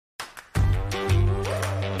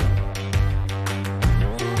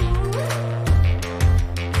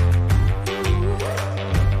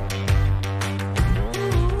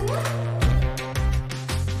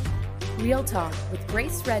Real Talk with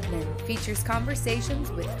Grace Redmond features conversations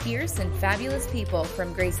with fierce and fabulous people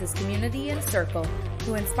from Grace's community and circle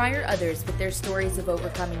who inspire others with their stories of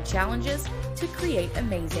overcoming challenges to create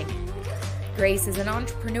amazing. Grace is an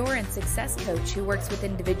entrepreneur and success coach who works with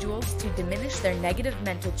individuals to diminish their negative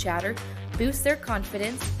mental chatter, boost their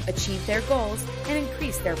confidence, achieve their goals, and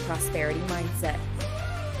increase their prosperity mindset.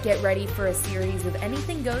 Get ready for a series of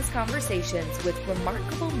anything goes conversations with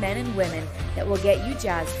remarkable men and women that will get you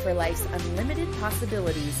jazzed for life's unlimited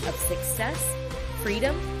possibilities of success,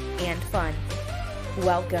 freedom, and fun.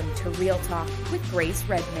 Welcome to Real Talk with Grace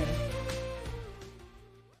Redmond.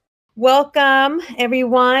 Welcome,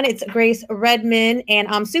 everyone. It's Grace Redmond, and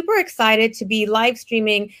I'm super excited to be live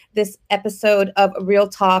streaming this episode of Real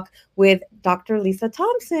Talk with Dr. Lisa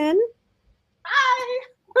Thompson. Hi.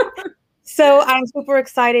 So I'm super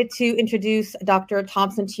excited to introduce Dr.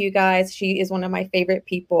 Thompson to you guys. She is one of my favorite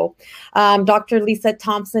people. Dr. Lisa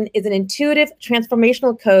Thompson is an intuitive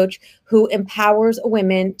transformational coach who empowers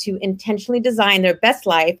women to intentionally design their best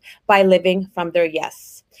life by living from their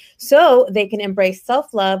yes, so they can embrace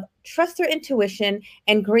self-love, trust their intuition,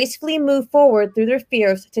 and gracefully move forward through their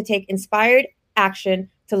fears to take inspired action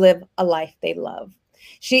to live a life they love.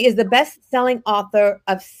 She is the best-selling author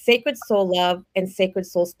of Sacred Soul Love and Sacred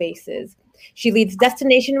Soul Spaces. She leads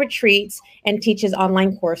destination retreats and teaches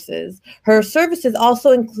online courses. Her services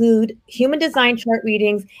also include human design chart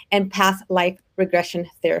readings and past life regression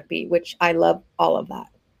therapy, which I love all of that.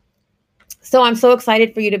 So I'm so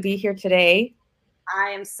excited for you to be here today. I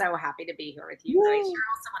am so happy to be here with you, Grace. You're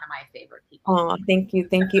also one of my favorite people. Oh, thank you.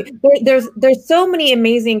 Thank you. There's so many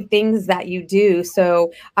amazing things that you do.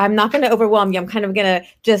 So I'm not going to overwhelm you. I'm kind of going to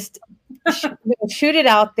just shoot it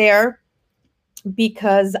out there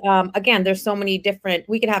because, again, there's so many different,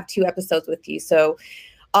 we could have 2 episodes with you. So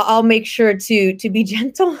I'll make sure to be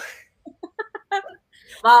gentle.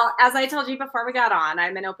 Well, as I told you before we got on,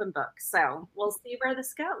 I'm an open book. So we'll see where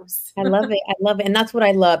this goes. I love it. I love it. And that's what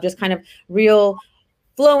I love. Just kind of real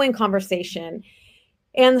flowing conversation.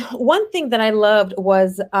 And one thing that I loved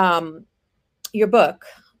was your book,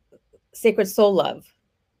 Sacred Soul Love.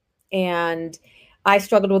 And I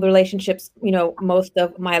struggled with relationships, most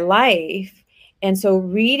of my life. And so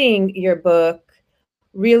reading your book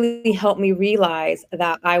really helped me realize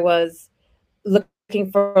that I was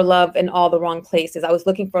looking for love in all the wrong places. I was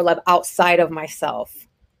looking for love outside of myself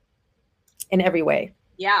in every way.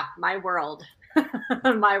 Yeah, my world.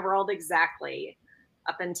 My world exactly.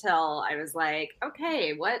 Up until I was like,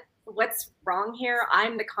 okay, what's wrong here?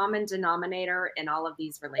 I'm the common denominator in all of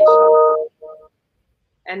these relationships.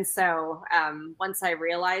 And so once I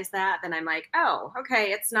realized that, then I'm like, oh,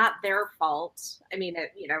 okay, it's not their fault. I mean,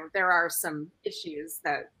 there are some issues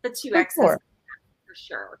that the 2 exes for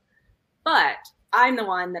sure. But I'm the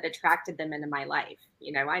one that attracted them into my life.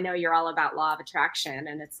 I know you're all about law of attraction,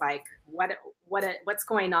 and it's like, what's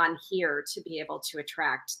going on here to be able to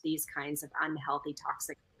attract these kinds of unhealthy,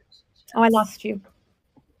 toxic relationships? Oh, I lost you.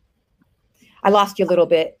 I lost you a little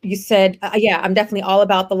bit. You said, yeah, I'm definitely all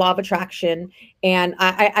about the law of attraction. And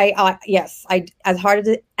yes, as hard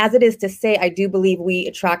as it is to say, I do believe we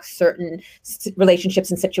attract certain relationships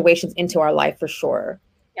and situations into our life for sure.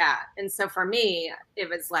 Yeah. And so for me, it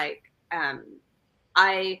was like,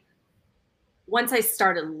 once I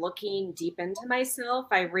started looking deep into myself,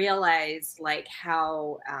 I realized like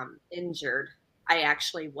how injured I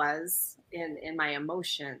actually was in my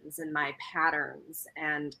emotions and my patterns,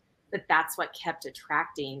 and that's what kept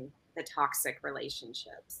attracting the toxic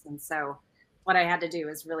relationships. And so what I had to do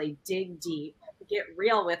is really dig deep, get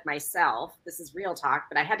real with myself. This is real talk,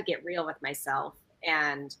 but I had to get real with myself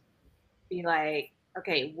and be like,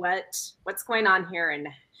 okay, what's going on here, and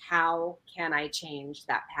how can I change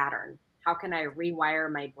that pattern? How can I rewire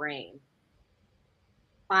my brain?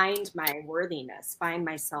 Find my worthiness, find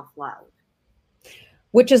my self-love.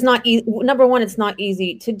 Which is not easy. Number one, it's not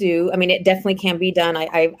easy to do. I mean, it definitely can be done.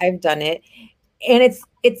 I've done it. And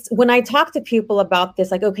it's when I talk to people about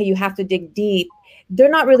this, like, okay, you have to dig deep. They're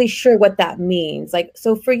not really sure what that means. Like,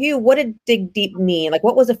 so for you, what did dig deep mean? Like,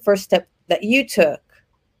 what was the first step that you took?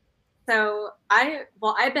 So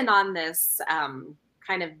I've been on this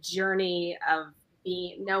kind of journey of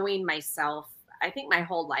knowing myself, I think my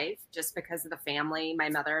whole life, just because of the family, my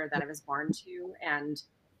mother that I was born to, and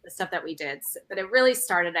the stuff that we did. But it really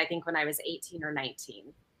started, I think, when I was 18 or 19,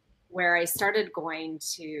 where I started going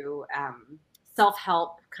to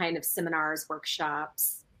self-help kind of seminars,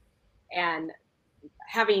 workshops, and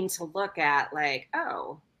having to look at like,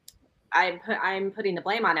 oh, I'm putting the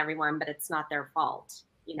blame on everyone, but it's not their fault.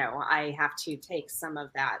 I have to take some of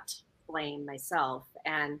that blame myself.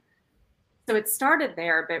 And so it started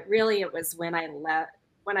there, but really it was when I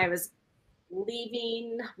was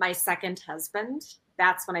leaving my second husband,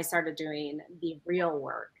 that's when I started doing the real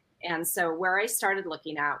work. And so where I started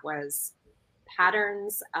looking at was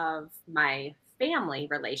patterns of my family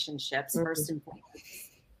relationships first and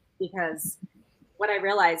foremost, because what I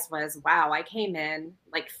realized was, wow, I came in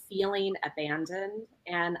like feeling abandoned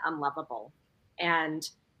and unlovable. And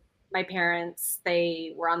my parents,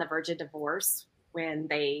 they were on the verge of divorce when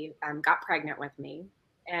they got pregnant with me.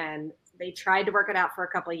 And they tried to work it out for a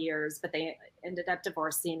couple of years, but they ended up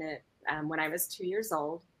divorcing it when I was 2 years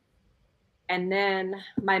old. And then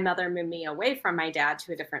my mother moved me away from my dad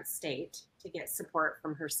to a different state to get support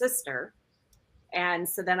from her sister. And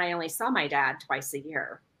so then I only saw my dad twice a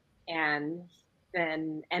year. And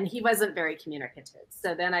and he wasn't very communicative.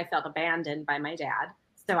 So then I felt abandoned by my dad.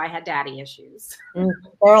 So I had daddy issues.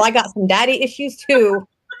 Girl, I got some daddy issues too.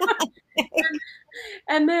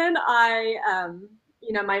 And then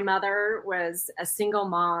my mother was a single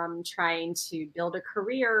mom trying to build a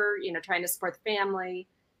career, trying to support the family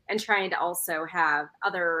and trying to also have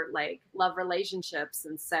other like love relationships.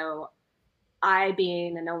 And so I,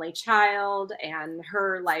 being an only child and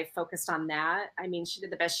her life focused on that, I mean, she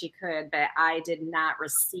did the best she could, but I did not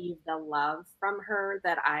receive the love from her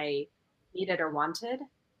that I needed or wanted.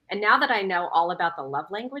 And now that I know all about the love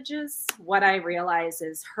languages, what I realize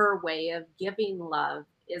is her way of giving love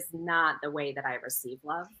is not the way that I receive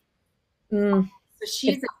love. So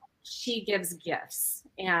she gives gifts.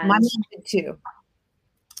 And my mom did too.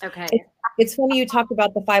 Okay. It's funny you talked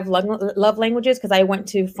about the 5 love languages, because I went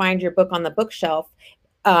to find your book on the bookshelf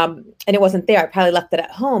and it wasn't there. I probably left it at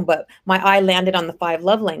home, but my eye landed on the 5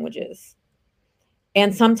 love languages.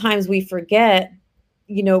 And sometimes we forget,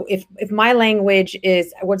 if my language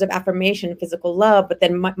is words of affirmation, physical love, but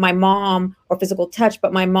then my mom, or physical touch,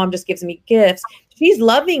 but my mom just gives me gifts. She's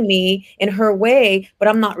loving me in her way, but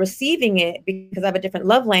I'm not receiving it because I have a different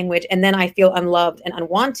love language. And then I feel unloved and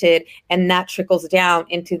unwanted. And that trickles down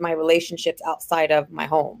into my relationships outside of my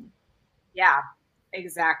home. Yeah,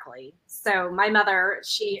 exactly. So my mother,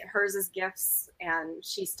 hers is gifts, and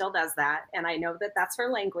she still does that. And I know that that's her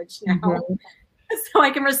language now. Mm-hmm. So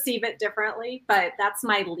I can receive it differently, but that's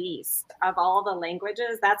my least of all the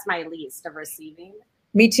languages. That's my least of receiving.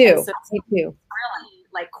 Me too. So Me too. Really,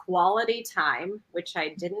 like quality time, which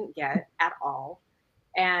I didn't get at all,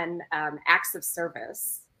 and acts of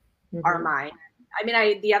service are mine. I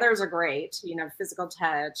mean, the others are great, physical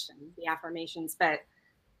touch and the affirmations, but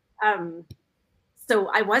so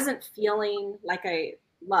I wasn't feeling like I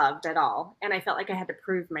loved at all, and I felt like I had to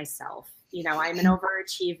prove myself. I'm an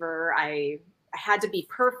overachiever. I had to be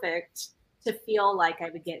perfect to feel like I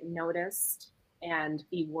would get noticed and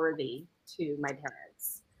be worthy to my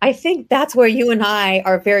parents. I think that's where you and I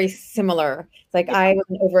are very similar. It's like, I was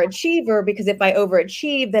an overachiever because if I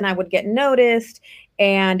overachieved, then I would get noticed.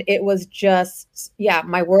 And it was just,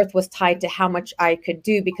 my worth was tied to how much I could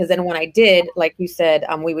do, because then when I did, like you said,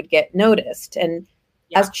 we would get noticed. And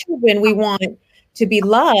as children, we want to be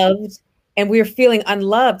loved, and we're feeling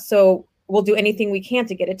unloved. So we'll do anything we can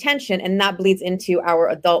to get attention, and that bleeds into our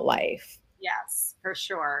adult life. Yes, for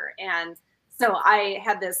sure. And so I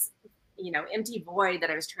had this, empty void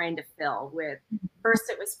that I was trying to fill with. First,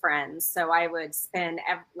 it was friends. So I would spend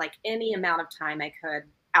like any amount of time I could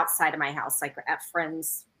outside of my house, like at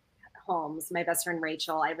friends' homes. My best friend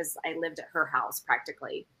Rachel, I lived at her house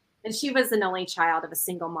practically, and she was an only child of a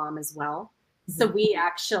single mom as well. So we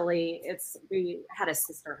had a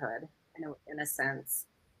sisterhood in a sense.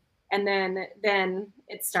 And then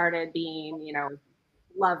it started being,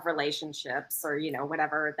 love relationships, or,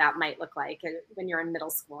 whatever that might look like when you're in middle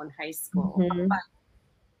school and high school. But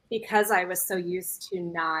because I was so used to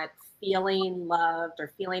not feeling loved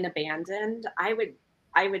or feeling abandoned, I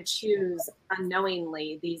would choose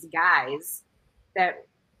unknowingly these guys that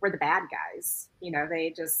were the bad guys.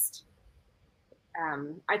 They just,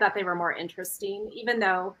 I thought they were more interesting, even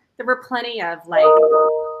though there were plenty of like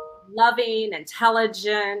loving,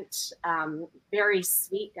 intelligent, very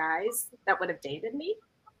sweet guys that would have dated me.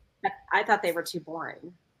 But I thought they were too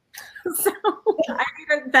boring. So I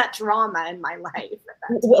needed that drama in my life.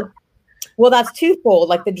 Well, that's twofold,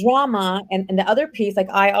 like the drama and the other piece. Like,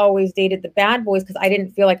 I always dated the bad boys because I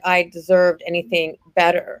didn't feel like I deserved anything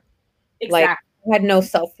better. Exactly. Like, I had no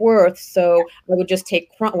self-worth. So I would just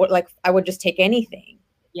take anything.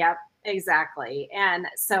 Yep, exactly. And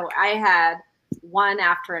so I had one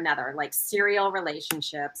after another, like serial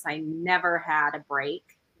relationships. I never had a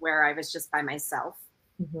break where I was just by myself.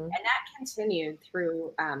 And that continued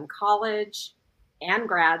through college and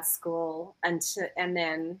grad school and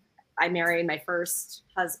then I married my first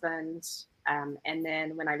husband. And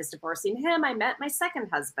then when I was divorcing him, I met my second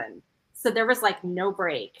husband. So there was like no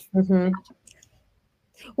break. Mm-hmm.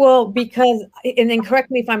 Well, because, and then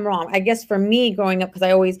correct me if I'm wrong, I guess for me growing up, because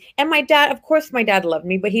I always, and my dad, of course, my dad loved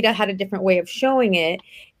me, but he had a different way of showing it.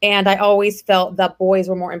 And I always felt that boys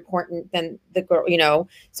were more important than the girl, you know,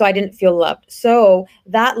 so I didn't feel loved. So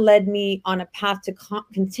that led me on a path to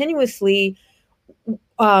continuously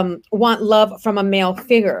want love from a male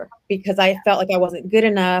figure, because I felt like I wasn't good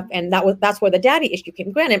enough. And that's where the daddy issue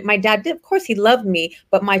came. Granted, my dad did, of course, he loved me,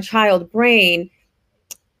 but my child brain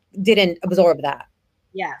didn't absorb that.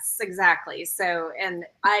 Yes, exactly. So, and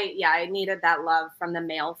I needed that love from the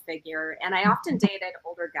male figure. And I often dated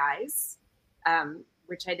older guys,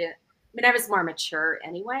 which I didn't, I mean, I was more mature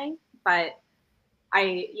anyway, but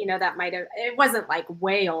that might have, it wasn't like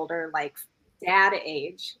way older, like dad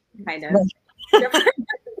age kind of difference.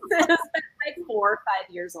 It was like 4 or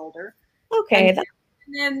 5 years older. Okay.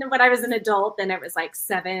 And then when I was an adult, then it was like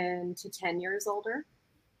 7 to 10 years older.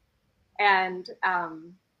 And,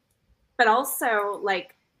 but also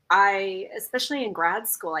like especially in grad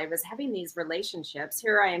school, I was having these relationships.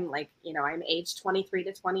 Here I am, like, I'm age 23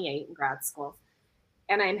 to 28 in grad school.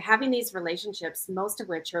 And I'm having these relationships, most of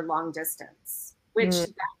which are long distance, which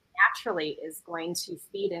naturally is going to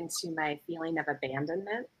feed into my feeling of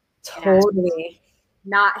abandonment. Totally.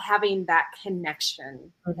 Not having that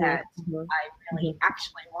connection that I really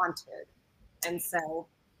actually wanted. And so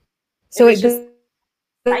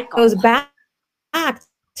it goes back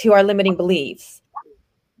to our limiting beliefs.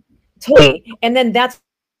 Totally. And then that's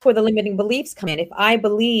where the limiting beliefs come in. If I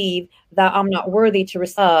believe that I'm not worthy to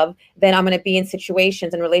receive, then I'm going to be in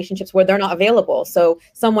situations and relationships where they're not available. So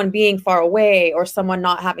someone being far away or someone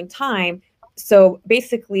not having time. So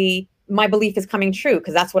basically my belief is coming true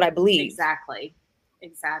because that's what I believe. Exactly.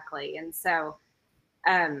 And so,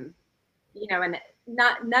 and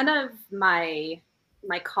none of my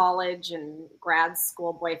college and grad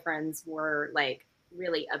school boyfriends were like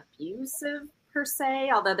really abusive per se,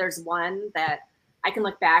 although there's one that I can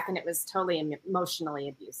look back and it was totally emotionally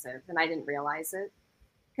abusive and I didn't realize it.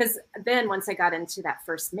 Because then once I got into that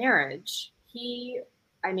first marriage,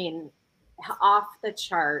 off the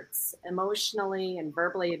charts, emotionally and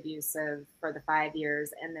verbally abusive for the 5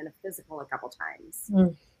 years, and then a physical a couple times.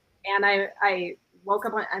 And I woke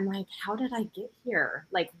up, I'm like, how did I get here?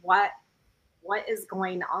 Like, what is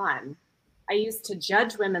going on? I used to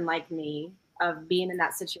judge women like me of being in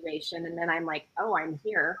that situation. And then I'm like, oh, I'm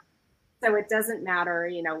here. So it doesn't matter,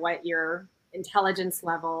 what your intelligence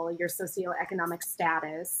level, your socioeconomic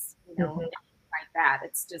status, like that.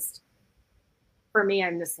 It's just, for me,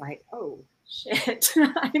 I'm just like, oh shit,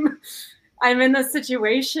 I'm in this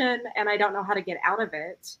situation and I don't know how to get out of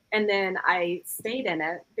it. And then I stayed in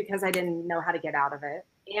it because I didn't know how to get out of it.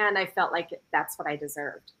 And I felt like that's what I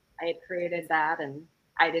deserved. I had created that and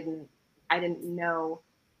I didn't know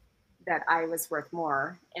that I was worth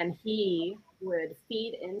more. And he would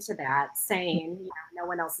feed into that saying, no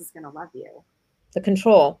one else is going to love you. The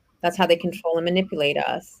control. That's how they control and manipulate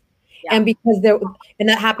us. Yeah. And because and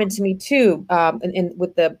that happened to me too, and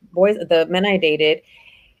with the boys, the men I dated.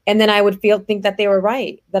 And then I would think that they were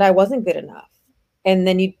right, that I wasn't good enough. And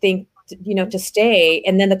then you'd think, to stay.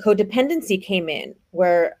 And then the codependency came in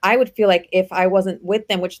where I would feel like if I wasn't with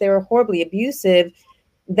them, which they were horribly abusive,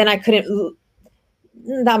 then I couldn't.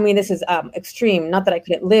 I mean, this is extreme. Not that I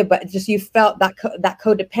couldn't live, but just you felt that that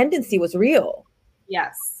codependency was real.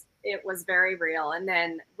 Yes, it was very real. And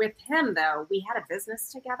then with him, though, we had a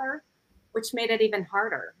business together, which made it even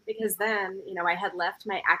harder because then, I had left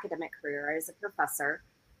my academic career. I was a professor.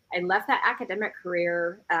 I left that academic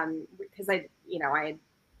career because I had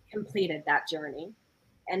completed that journey.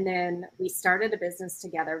 And then we started a business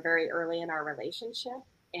together very early in our relationship.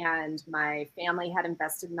 And my family had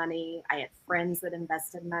invested money. I had friends that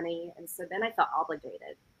invested money. And so then I felt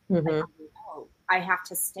obligated. Like, I have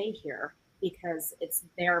to stay here because it's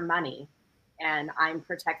their money and I'm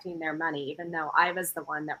protecting their money, even though I was the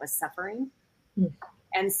one that was suffering.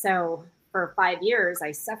 And so for 5 years,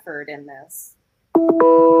 I suffered in this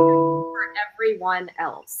for everyone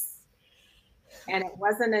else. And it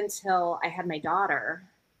wasn't until I had my daughter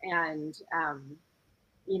and,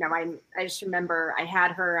 I just remember I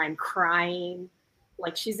had her, I'm crying,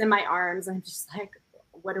 like she's in my arms. I'm just like,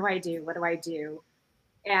 what do I do? What do I do?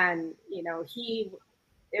 And,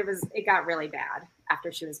 it got really bad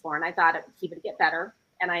after she was born. I thought he would get better.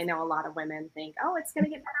 And I know a lot of women think, oh, it's going to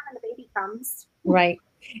get better when the baby comes. Right.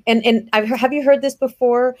 And have you heard this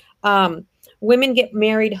before? Women get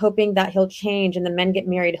married hoping that he'll change and the men get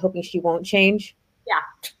married hoping she won't change. Yeah,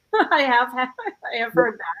 I have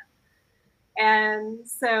heard that. And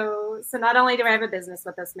so not only do I have a business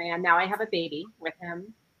with this man, now I have a baby with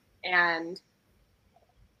him. And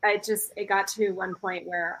it got to one point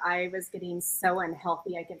where I was getting so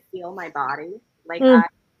unhealthy. I could feel my body. Like Mm.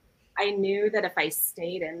 I knew that if I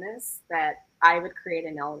stayed in this, that I would create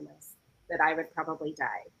an illness, that I would probably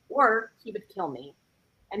die, or he would kill me.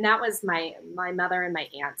 And that was my mother and my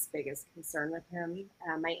aunt's biggest concern with him.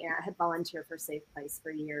 My aunt had volunteered for Safe Place for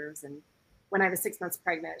years, and when I was 6 months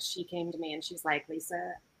pregnant, she came to me and she's like,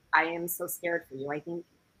 Lisa, I am so scared for you. I think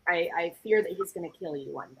I fear that he's going to kill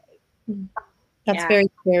you one day. That's And very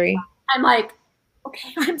scary. I'm like,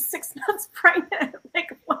 okay, I'm 6 months pregnant.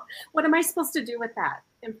 Like, what am I supposed to do with that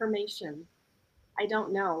information? I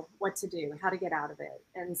don't know what to do, how to get out of it.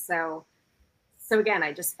 And so again,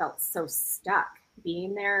 I just felt so stuck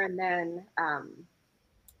being there. And then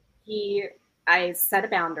I set a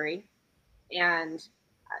boundary, and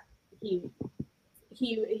he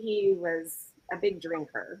was a big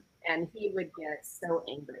drinker, and he would get so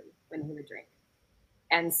angry when he would drink.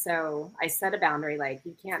 And so I set a boundary, like,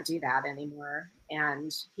 you can't do that anymore.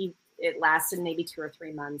 And it lasted maybe 2 or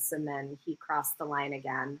 3 months, and then he crossed the line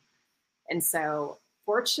again. And so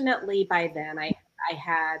fortunately by then I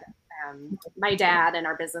had my dad and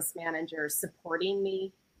our business manager supporting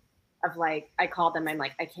me, of like, I called them, I'm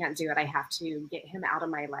like, I can't do it. I have to get him out of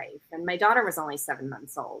my life. And my daughter was only 7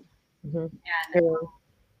 months old. Mm-hmm. And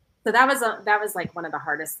so that was like one of the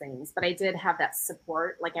hardest things, but I did have that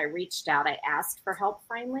support. Like, I reached out, I asked for help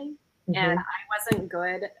finally. Mm-hmm. And I wasn't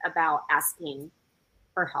good about asking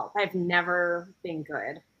for help. I've never been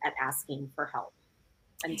good at asking for help.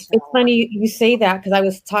 It's funny you say that, because I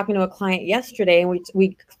was talking to a client yesterday, and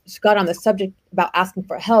we got on the subject about asking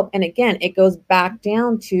for help. And again, it goes back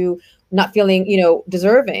down to not feeling,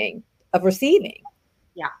 deserving of receiving.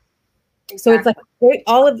 Yeah. Exactly. So it's like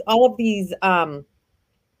all of these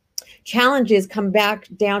challenges come back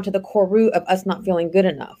down to the core root of us not feeling good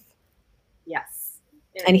enough. Yes.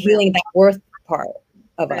 And healing that worth part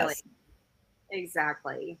of us.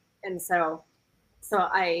 Exactly. And so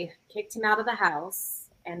I kicked him out of the house.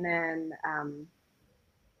 And then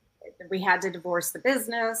we had to divorce the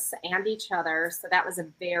business and each other. So that was a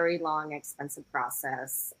very long, expensive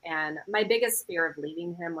process. And my biggest fear of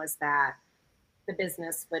leaving him was that the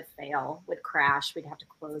business would fail, would crash. We'd have to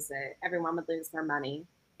close it. Everyone would lose their money.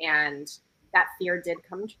 And that fear did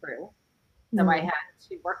come true. So mm-hmm. I had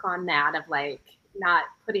to work on that, of like not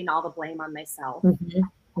putting all the blame on myself. Mm-hmm.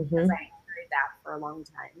 Because I carried that for a long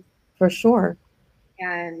time. For sure.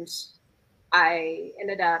 And I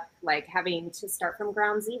ended up like having to start from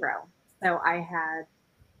ground zero. So I had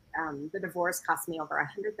the divorce cost me over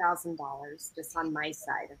 $100,000 just on my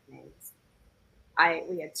side of things.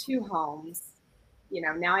 We had 2 homes.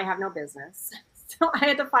 Now I have no business. So I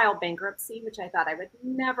had to file bankruptcy, which I thought I would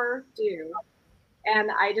never do.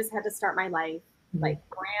 And I just had to start my life like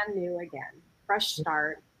brand new again, fresh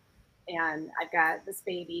start. And I've got this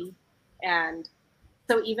baby. And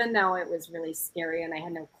so even though it was really scary and I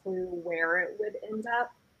had no clue where it would end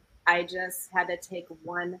up, I just had to take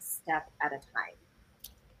one step at a time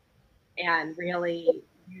and really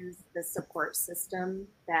use the support system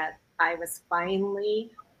that I was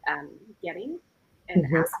finally getting and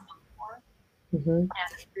asking for, and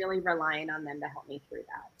really relying on them to help me through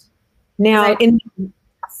that. Now,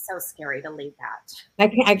 it's so scary to leave that.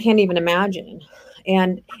 I can't even imagine.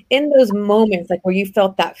 And in those moments, like where you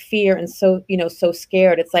felt that fear and so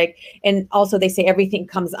scared, it's like, and also they say everything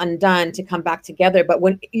comes undone to come back together. But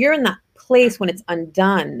when you're in that place, when it's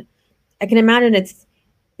undone, I can imagine it's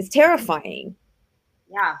terrifying.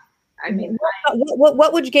 Yeah. I mean,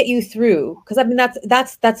 what would get you through? Because I mean,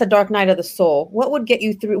 that's a dark night of the soul. What would get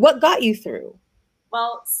you through? What got you through?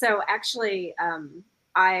 Well, so actually,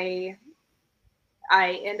 I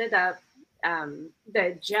ended up,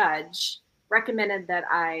 the judge recommended that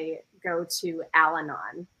I go to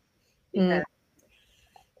Al-Anon because,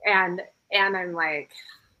 and I'm like,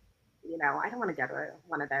 I don't want to go to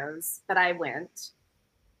one of those, but I went,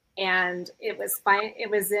 and it was fine. It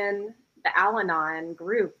was in the Al-Anon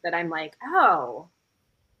group that I'm like, oh,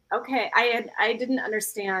 okay. I didn't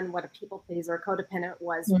understand what a people pleaser, codependent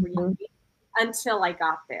was really until I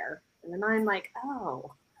got there. And then I'm like,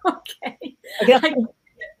 oh, okay.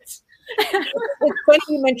 It's funny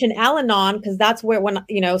you mentioned Al-Anon, because that's where, when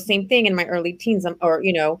same thing in my early teens,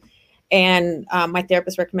 and my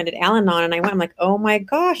therapist recommended Al-Anon, and I went, I'm like, oh my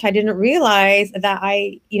gosh, I didn't realize that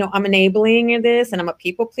I'm enabling this, and I'm a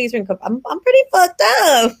people pleaser, and I'm pretty fucked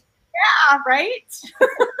up. Yeah, right.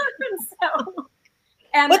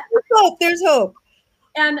 But there's hope.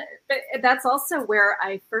 And that's also where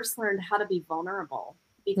I first learned how to be vulnerable,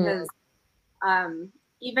 because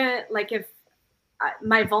even like if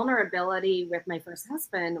my vulnerability with my first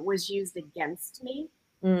husband was used against me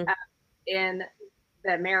in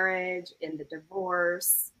the marriage, in the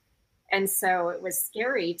divorce. And so it was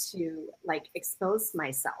scary to like expose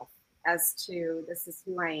myself as to this is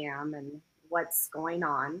who I am and what's going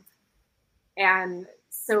on. And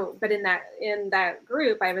so, but in that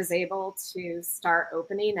group, I was able to start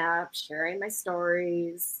opening up, sharing my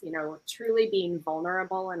stories, you know, truly being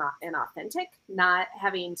vulnerable and authentic, not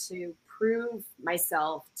having to prove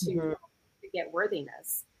myself to get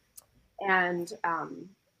worthiness. And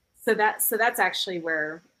so that's actually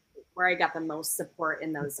where I got the most support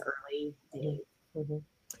in those early days. Mm-hmm.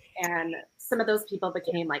 And some of those people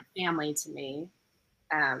became like family to me.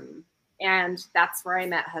 And that's where I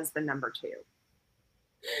met husband number 2.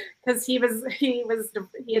 Because he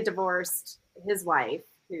had divorced his wife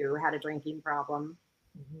who had a drinking problem.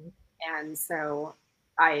 Mm-hmm. And so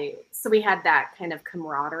we had that kind of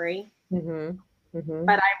camaraderie, but I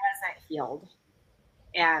wasn't healed.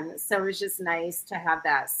 And so it was just nice to have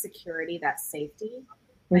that security, that safety,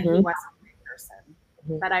 that he wasn't a person,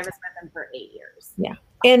 but I was with him for 8 years. Yeah.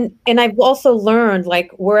 And I've also learned,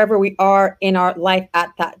 like, wherever we are in our life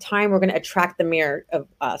at that time, we're going to attract the mirror of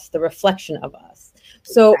us, the reflection of us.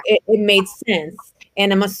 So it made sense.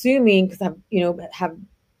 And I'm assuming, because I've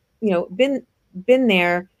been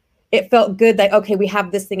there, it felt good that, okay, we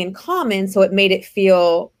have this thing in common. So it made it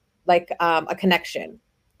feel like a connection.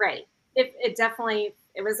 Right. It definitely,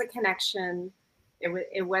 it was a connection.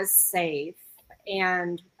 It was safe.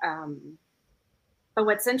 And, but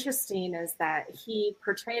what's interesting is that he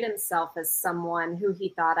portrayed himself as someone who he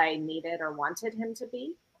thought I needed or wanted him to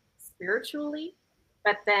be spiritually.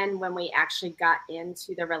 But then when we actually got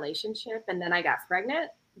into the relationship and then I got pregnant,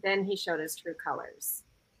 then he showed his true colors.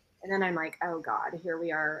 And then I'm like, oh God, here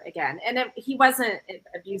we are again. And he wasn't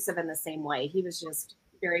abusive in the same way. He was just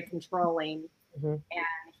very controlling, and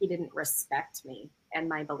he didn't respect me and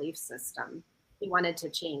my belief system. He wanted to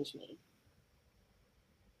change me.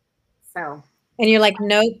 So. And you're like,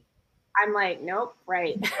 nope. I'm like, nope,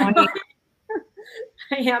 right. I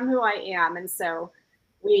am who I am. And so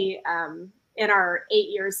we, in our 8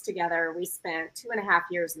 years together, we spent 2.5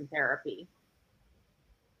 years in therapy.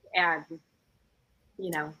 And, you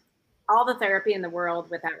know, all the therapy in the world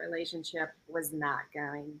with that relationship was not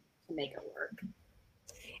going to make it work.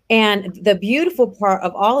 And the beautiful part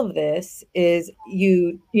of all of this is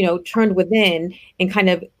you turned within and kind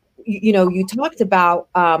of, you talked about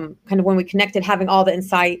kind of when we connected, having all the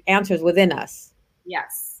insight answers within us.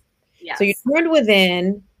 Yes. Yes. So you turned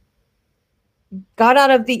within, got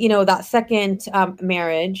out of the, that second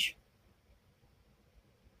marriage.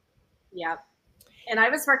 Yep. And I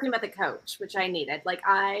was working with a coach, which I needed. Like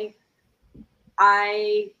I'm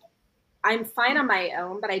fine on my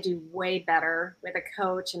own, but I do way better with a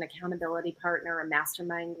coach, an accountability partner, a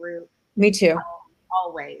mastermind group. Me too.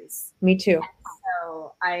 Always. Me too. And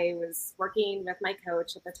so I was working with my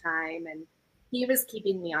coach at the time, and he was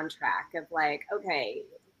keeping me on track of like, okay,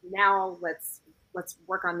 now let's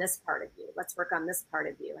work on this part of you. Let's work on this part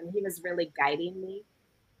of you. And he was really guiding me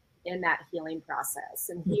in that healing process.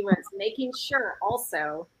 And he was making sure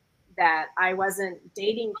also that I wasn't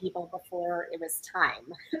dating people before it was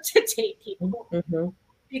time to date people.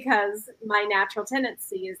 Because my natural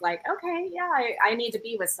tendency is like, okay, yeah, I need to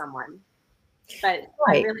be with someone. But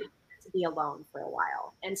I really wanted to be alone for a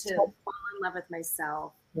while and to fall in love with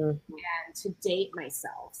myself and to date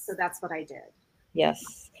myself. So that's what I did.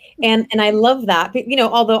 Yes. And I love that. But,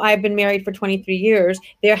 although I've been married for 23 years,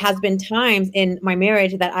 there has been times in my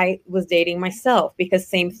marriage that I was dating myself, because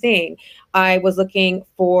same thing. I was looking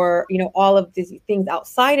for, all of these things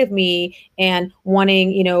outside of me and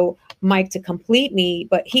wanting, Mike to complete me,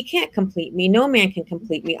 but he can't complete me. No man can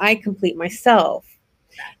complete me. I complete myself.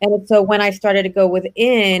 And so when I started to go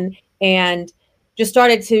within and just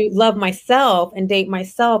started to love myself and date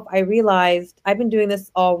myself, I realized I've been doing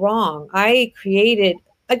this all wrong. I created,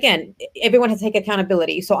 again, everyone has to take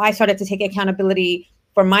accountability. So I started to take accountability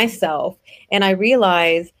for myself. And I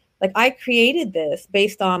realized, like, I created this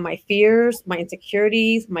based on my fears, my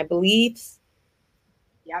insecurities, my beliefs.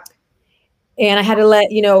 Yep. And I had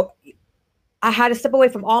to I had to step away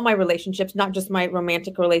from all my relationships, not just my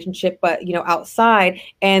romantic relationship, but, outside,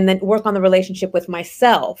 and then work on the relationship with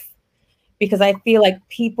myself. Because I feel like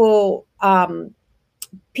people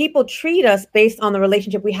treat us based on the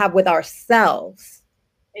relationship we have with ourselves.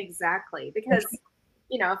 Exactly. Because,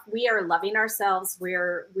 if we are loving ourselves,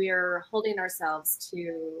 we're holding ourselves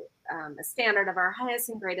to a standard of our highest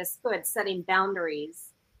and greatest good, setting boundaries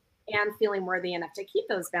and feeling worthy enough to keep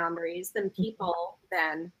those boundaries, then people,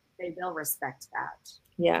 they will respect that.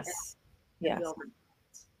 Yes. Yes.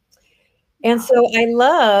 And so I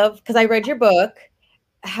love, because I read your book,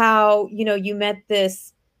 how, you met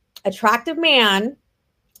this attractive man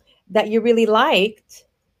that you really liked,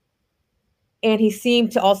 and he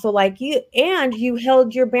seemed to also like you, and you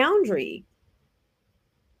held your boundary.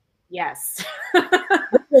 Yes.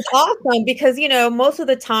 Which was awesome because, you know, most of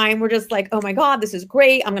the time we're just like, oh my God, this is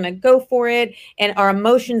great. I'm going to go for it. And our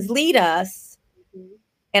emotions lead us,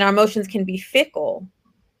 and our emotions can be fickle.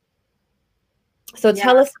 So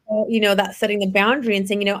tell us, you know, that setting the boundary and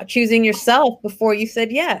saying, you know, choosing yourself before you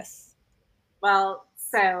said yes. Well,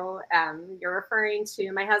 so you're referring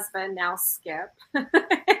to my husband, now Skip.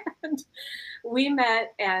 And we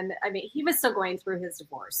met, and I mean, he was still going through his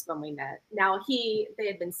divorce when we met. Now they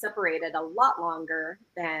had been separated a lot longer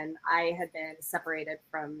than I had been separated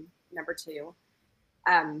from number two.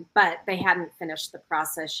 But they hadn't finished the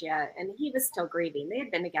process yet, and he was still grieving. They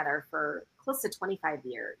had been together for close to 25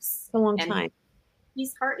 years. A long time. He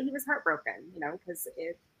was heartbroken, you know, because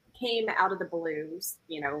it came out of the blues,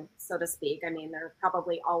 you know, so to speak. I mean, there are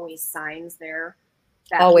probably always signs there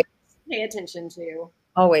that always pay attention to.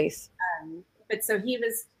 Always. But so he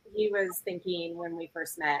was thinking when we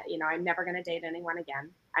first met, you know, I'm never going to date anyone again.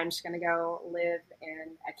 I'm just going to go live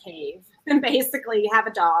in a cave and basically have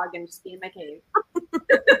a dog and just be in my cave.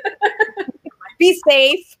 Be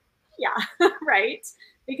safe. Yeah, right.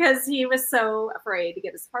 Because he was so afraid to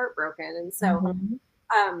get his heart broken. And so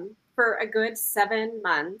for a good 7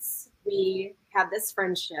 months, we had this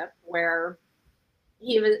friendship where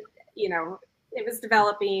he was, you know, it was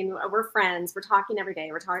developing. We're friends. We're talking every day.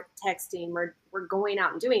 We're texting. We're going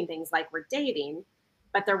out and doing things like we're dating,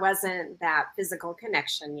 but there wasn't that physical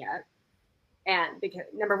connection yet. And because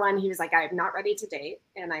number one, he was like, I'm not ready to date.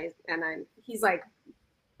 And he's like,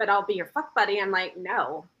 but I'll be your fuck buddy. I'm like,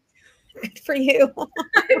 no. Good for you.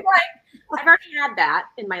 I've already had that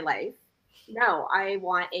in my life. No, I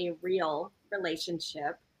want a real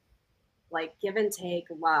relationship, like give and take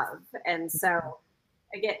love. And so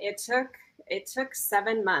again, it took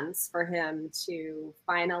 7 months for him to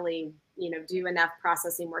finally, you know, do enough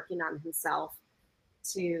processing, working on himself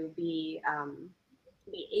to be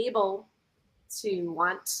able to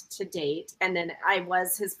want to date. And then I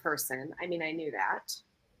was his person. I mean, I knew that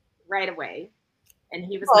right away. And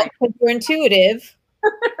he was like, you're intuitive.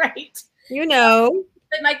 Right. You know.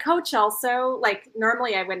 But my coach also, like,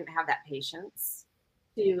 normally I wouldn't have that patience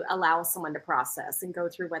to allow someone to process and go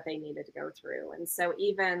through what they needed to go through. And so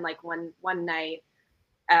even like one night,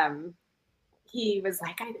 he was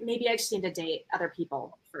like, maybe I just need to date other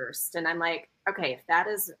people first. And I'm like, okay, if that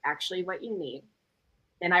is actually what you need,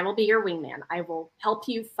 then I will be your wingman. I will help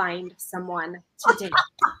you find someone to date.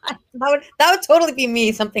 that would totally be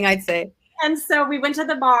me, something I'd say. And so we went to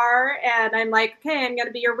the bar, and I'm like, okay, I'm going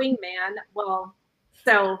to be your wingman. Well,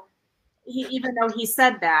 so even though he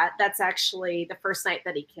said that, that's actually the first night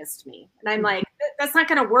that he kissed me. And I'm like, that's not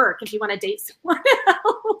going to work if you want to date someone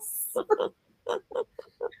else.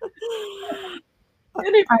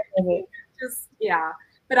 Anyway, just, yeah.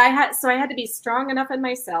 But I had to be strong enough in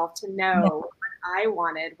myself to know what I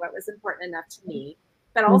wanted, what was important enough to me.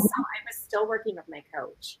 But also I was still working with my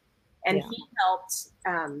coach, and he helped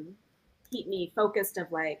keep me focused of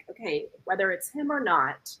like, okay, whether it's him or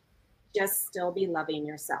not, just still be loving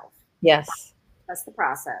yourself. Yes. That's the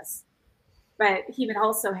process. But he would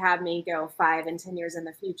also have me go 5 and 10 years in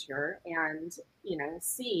the future and, you know,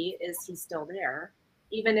 see, is he still there?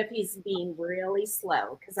 Even if he's being really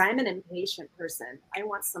slow, because I'm an impatient person. I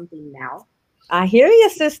want something now. I hear you,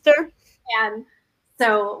 sister. And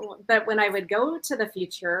so, but when I would go to the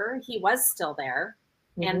future, he was still there,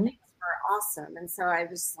 and things were awesome. And so I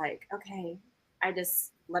was like, okay,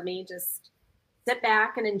 let me just sit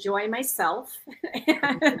back and enjoy myself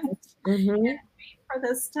and wait for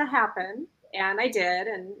this to happen. And I did.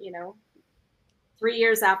 And, you know, 3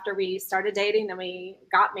 years after we started dating, then we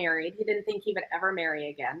got married. He didn't think he would ever marry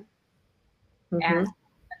again. And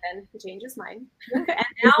then he changed his mind. And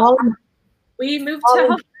now we moved to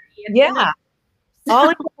Hawaii. Yeah. All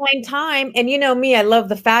in divine time. And you know me, I love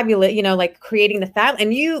the fabulous, you know, like creating the fab.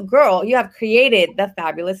 And you, girl, you have created the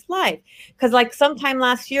fabulous life. Because like sometime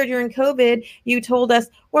last year during COVID, you told us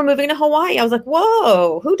we're moving to Hawaii. I was like,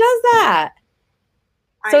 whoa, who does that?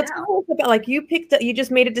 So tell us about, like, you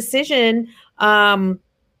just made a decision and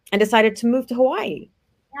decided to move to Hawaii.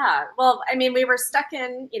 Yeah. Well, I mean, we were stuck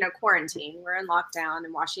in, you know, quarantine. We're in lockdown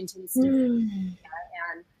in Washington State. And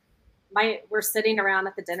we're sitting around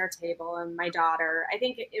at the dinner table, and my daughter, I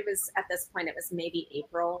think it was at this point, it was maybe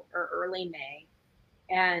April or early May.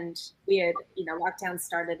 And we had, you know, lockdown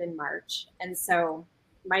started in March. And so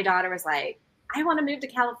my daughter was like, I want to move to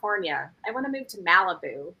California. I want to move to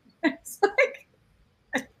Malibu. It's like,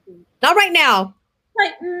 not right now.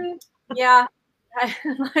 Like, yeah.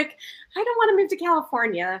 Like, I don't want to move to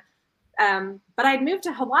California. But I'd moved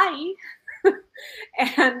to Hawaii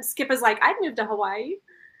and Skip was like, I'd moved to Hawaii.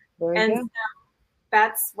 And so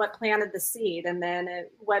that's what planted the seed. And then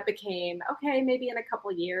what became, okay, maybe in a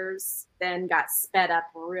couple years, then got sped up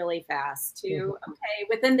really fast to, okay,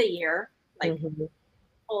 within the year, like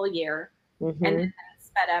full year. And then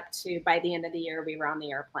sped up to, by the end of the year, we were on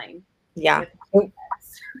the airplane. Yeah. It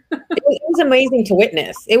was amazing to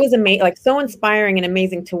witness. It was amazing, like so inspiring and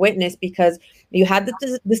amazing to witness, because you had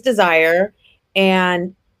this desire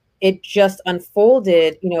and it just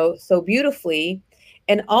unfolded, so beautifully.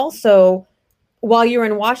 And also, while you're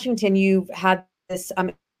in Washington, you've had this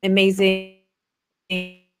amazing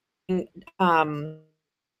real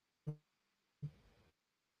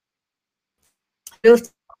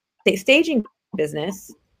estate staging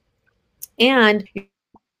business. And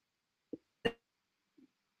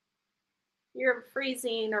you're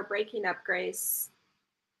freezing or breaking up, Grace.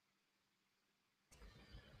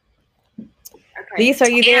 Okay. Lisa, are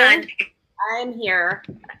you there? I'm here.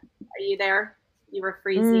 Are you there? You were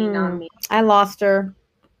freezing on me. I lost her.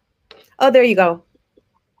 Oh, there you go.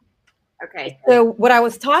 Okay. So what I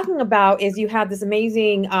was talking about is you have this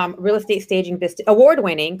amazing real estate staging business,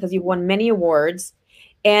 award-winning, because you've won many awards.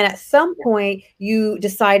 And at some point, you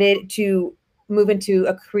decided to move into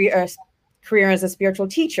a career as a spiritual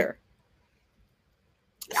teacher.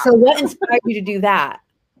 Yeah. So what inspired you to do that?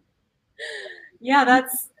 Yeah,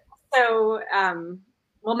 that's so.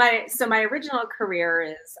 Well, my original career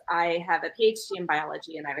is I have a PhD in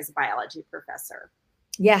biology, and I was a biology professor.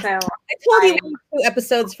 Yeah, so I told you 2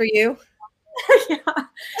 episodes for you.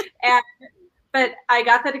 Yeah, but I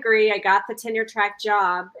got the degree, I got the tenure track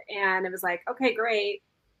job, and it was like, okay, great.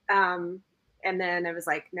 And then it was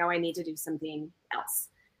like, no, I need to do something else.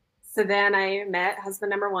 So then I met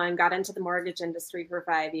husband number 1, got into the mortgage industry for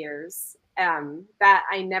 5 years.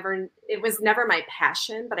 It was never my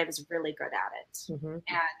passion, but I was really good at it.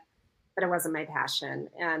 But it wasn't my passion.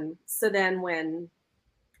 And so then when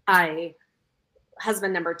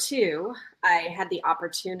husband number 2, I had the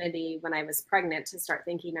opportunity when I was pregnant to start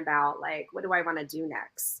thinking about, like, what do I want to do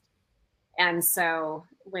next? And so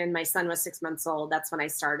when my son was 6 months old, that's when I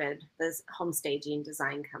started this home staging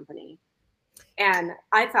design company. And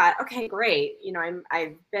I thought, okay, great.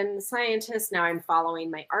 I've been a scientist. Now I'm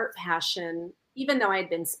following my art passion. Even though I'd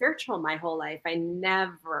been spiritual my whole life, I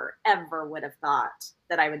never, ever would have thought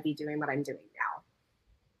that I would be doing what I'm doing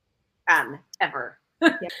now. Ever.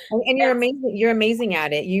 Yeah. And you're amazing. You're amazing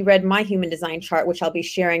at it. You read my human design chart, which I'll be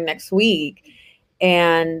sharing next week.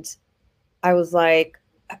 And I was like,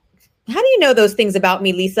 how do you know those things about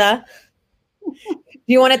me, Lisa?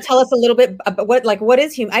 Do you want to tell us a little bit about what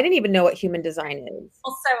is human? I didn't even know what human design is.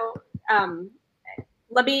 Well, so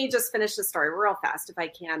let me just finish the story real fast, if I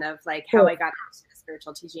can, of like how I got into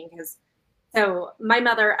spiritual teaching. Because so my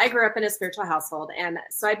mother, I grew up in a spiritual household, and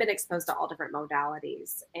so I've been exposed to all different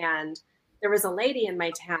modalities. And there was a lady in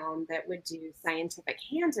my town that would do scientific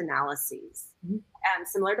hand analyses,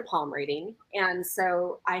 similar to palm reading. And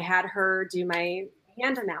so I had her do my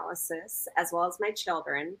hand analysis as well as my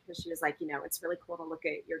children, because she was like, it's really cool to look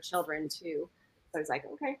at your children too. So I was like,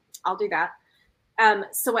 okay, I'll do that.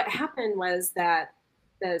 So what happened was that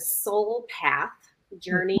the soul path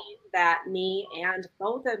journey that me and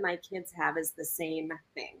both of my kids have is the same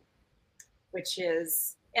thing, which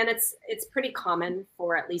is, and it's pretty common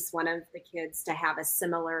for at least one of the kids to have a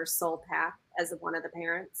similar soul path as one of the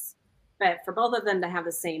parents, but for both of them to have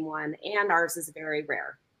the same one, and ours is very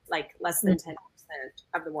rare, like less than 10%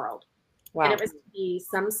 of the world. Wow. And it was to be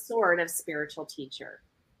some sort of spiritual teacher.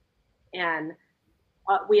 And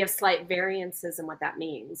we have slight variances in what that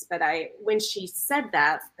means. But when she said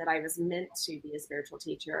that I was meant to be a spiritual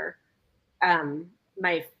teacher, I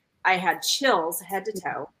had chills head to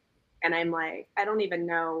toe. And I'm like, I don't even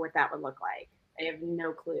know what that would look like. I have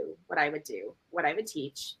no clue what I would do, what I would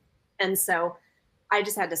teach. And so I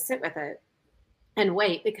just had to sit with it and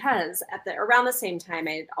wait, because around the same time,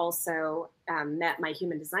 I had also met my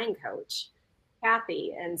human design coach,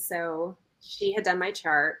 Kathy. And so she had done my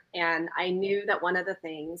chart, and I knew that one of the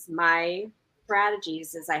things, my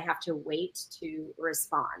strategies, is I have to wait to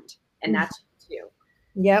respond, and that's too.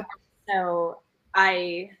 Yep. So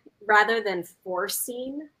rather than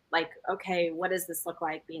forcing, like, okay, what does this look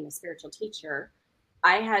like being a spiritual teacher?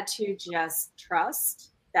 I had to just trust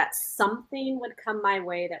that something would come my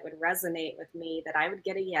way that would resonate with me, that I would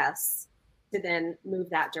get a yes, to then move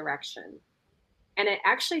that direction. And it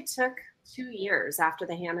actually took 2 years after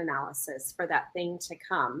the hand analysis for that thing to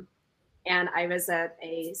come. And I was at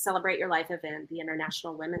a Celebrate Your Life event, the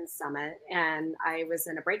International Women's Summit, and I was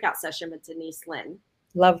in a breakout session with Denise Linn.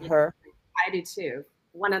 Love her. I do too.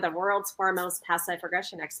 one of the world's foremost past life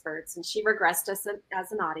regression experts, and she regressed us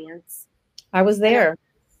as an audience. I was there.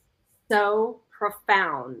 So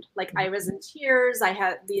profound. Like I was in tears. I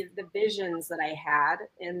had the visions that I had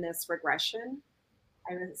in this regression.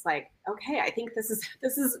 I was like, okay, I think this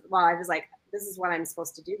is, well, I was like, this is what I'm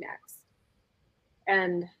supposed to do next.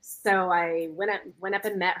 And so I went up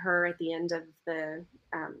and met her at the end of the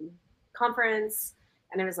conference.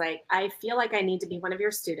 And I was like, I feel like I need to be one of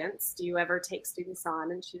your students. Do you ever take students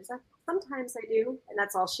on? And she was like, sometimes I do. And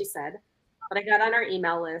that's all she said. But I got on her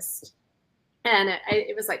email list. And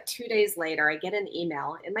it was like 2 days later, I get an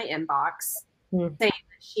email in my inbox saying that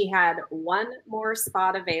she had one more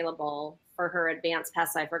spot available for her advanced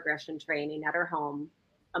past life regression training at her home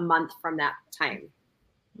a month from that time.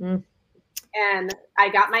 And I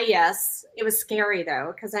got my yes. It was scary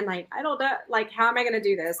though, because I'm like, I don't know, like, how am I going to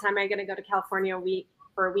do this? How am I going to go to California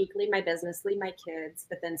for a week, leave my business, leave my kids?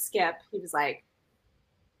 But then Skip, he was like,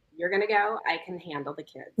 you're going to go. I can handle the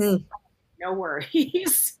kids. No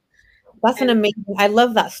worries. That's an amazing, I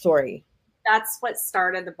love that story. That's what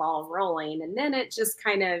started the ball rolling. And then it just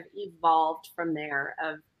kind of evolved from there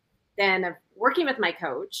of working with my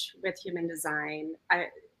coach with human design.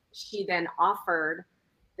 She then offered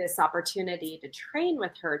this opportunity to train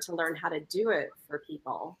with her to learn how to do it for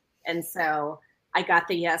people. And so I got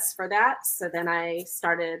the yes for that. So then I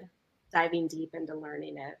started diving deep into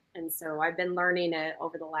learning it. And so I've been learning it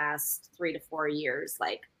over the last 3 to 4 years,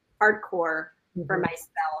 like hardcore for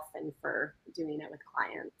myself and for doing it with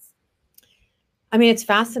clients. I mean, it's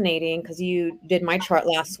fascinating because you did my chart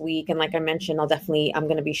last week. And like I mentioned, I'm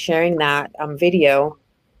going to be sharing that video,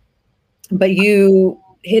 but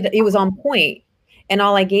it was on point. And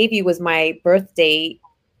all I gave you was my birth date.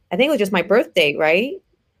 I think it was just my birth date, right?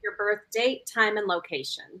 Your birth date, time, and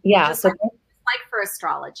location. Yeah. Just like for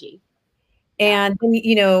astrology. And,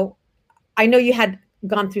 you know, I know you had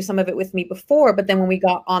gone through some of it with me before, but then when we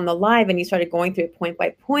got on the live and you started going through it point by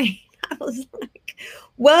point, I was like,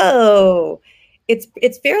 whoa, it's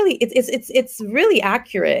really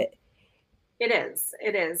accurate. It is.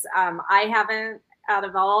 I haven't, out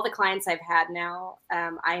of all the clients I've had now,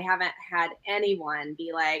 I haven't had anyone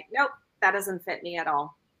be like, nope, that doesn't fit me at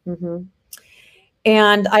all.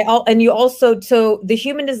 And you also, so the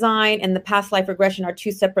human design and the past life regression are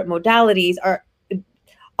two separate modalities.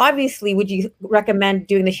 Obviously, would you recommend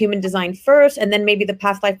doing the human design first and then maybe the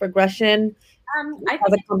past life regression I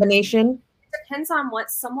as a combination? It depends on what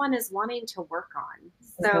someone is wanting to work on.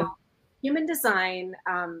 So human design,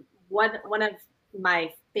 one of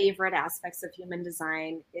my favorite aspects of human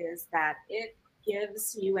design is that it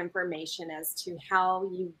gives you information as to how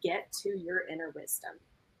you get to your inner wisdom.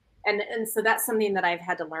 And so that's something that I've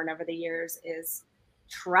had to learn over the years is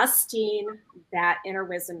trusting that inner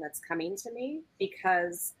wisdom that's coming to me,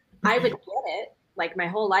 because I would get it, like my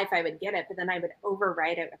whole life I would get it, but then I would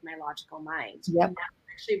override it with my logical mind. Yep. And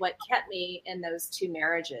that's actually what kept me in those 2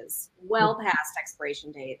 marriages well past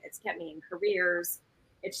expiration date. It's kept me in careers.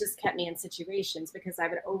 It's just kept me in situations because I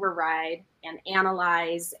would override and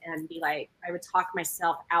analyze and be like, I would talk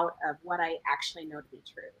myself out of what I actually know to be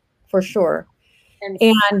true. For sure.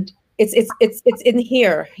 And it's in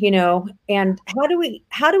here, you know, and how do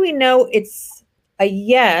we know it's a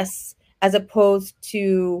yes as opposed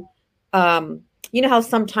to, you know, how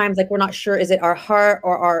sometimes like we're not sure, is it our heart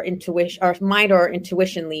or our intuition, our mind or our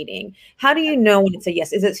intuition leading? How do you know when it's a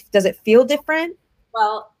yes? Does it feel different?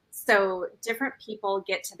 Well, so different people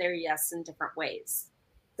get to their yes in different ways.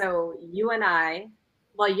 So you and I,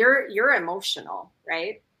 well, you're emotional,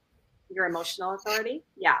 right? Your emotional authority.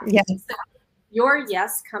 Yeah. Yeah. So your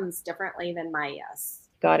yes comes differently than my yes.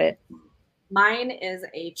 Got it. Mine is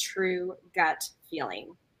a true gut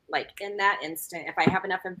feeling. Like in that instant, if I have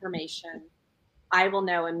enough information, I will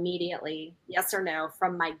know immediately yes or no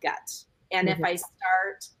from my gut. And if I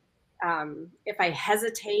start, if I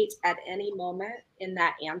hesitate at any moment in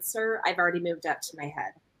that answer, I've already moved up to my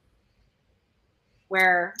head.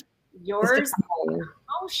 Where yours is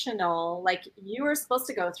emotional, like you are supposed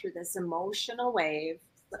to go through this emotional wave,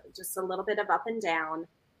 just a little bit of up and down,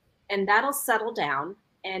 and that'll settle down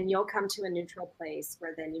and you'll come to a neutral place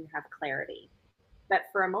where then you have clarity. But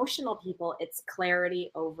for emotional people, it's clarity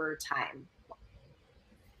over time.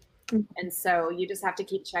 And so you just have to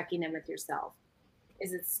keep checking in with yourself.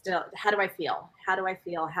 Is it still, how do I feel? How do I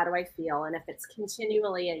feel? How do I feel? And if it's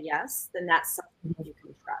continually a yes, then that's something you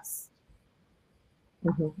can trust.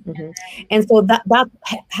 And so that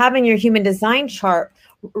having your human design chart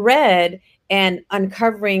read and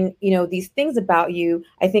uncovering, you know, these things about you,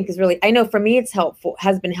 I think is really, I know for me it's helpful,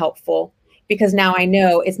 has been helpful, because now I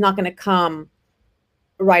know it's not going to come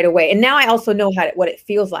right away. And now I also know what it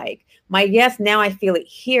feels like. My yes, now I feel it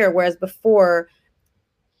here. Whereas before,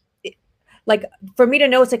 like for me to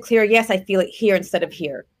know it's a clear yes, I feel it here instead of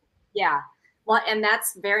here. Yeah. Well, and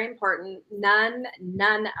that's very important. None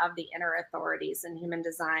of the inner authorities in human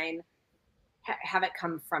design have it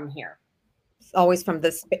come from here. It's always from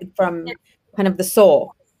kind of the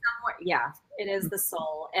soul. Yeah, it is the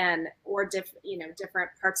soul, and or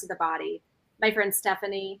different parts of the body. My friend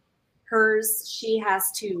Stephanie, she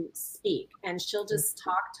has to speak, and she'll just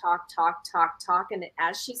talk, and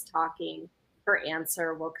as she's talking, her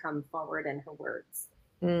answer will come forward in her words.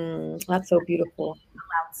 That's so beautiful.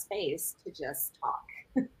 Allowed space to just talk.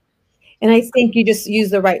 And I think you just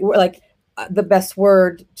use the right word, like the best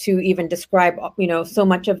word to even describe, so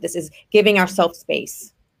much of this is giving ourselves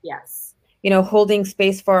space. Yes. Holding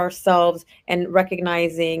space for ourselves and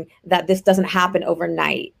recognizing that this doesn't happen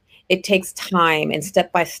overnight. It takes time and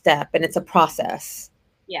step by step, and it's a process.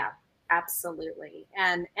 Yeah, absolutely.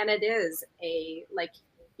 And it is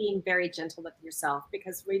being very gentle with yourself,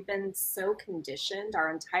 because we've been so conditioned our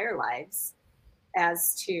entire lives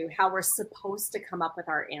as to how we're supposed to come up with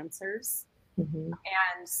our answers. Mm-hmm.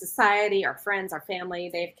 And society, our friends, our family,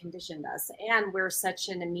 they've conditioned us. And we're such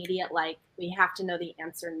an immediate, we have to know the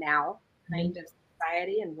answer now kind of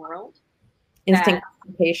society and world. Instant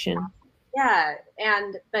gratification. Yeah.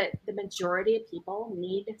 But the majority of people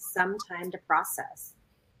need some time to process.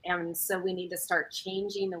 And so we need to start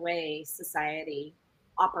changing the way society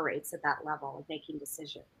operates at that level of making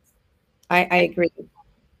decisions. I agree.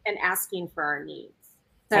 And asking for our needs.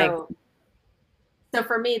 So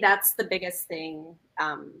for me, that's the biggest thing.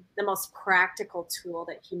 The most practical tool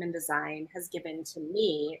that human design has given to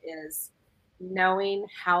me is knowing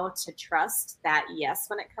how to trust that yes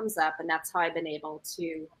when it comes up. And that's how I've been able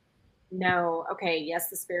to know, okay, yes,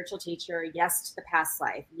 the spiritual teacher, yes to the past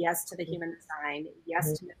life, yes to the human design,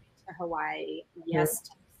 yes to moving to Hawaii, yes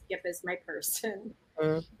to Skip as my person.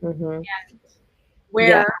 And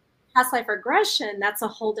where past life regression, that's a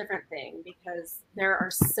whole different thing, because there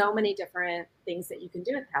are so many different things that you can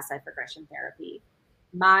do with past life regression therapy.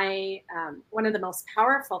 One of the most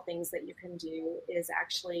powerful things that you can do is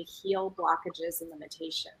actually heal blockages and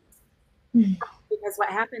limitations. Because what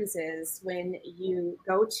happens is when you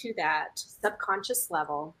go to that subconscious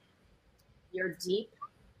level, you're deep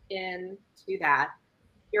into that,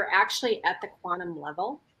 you're actually at the quantum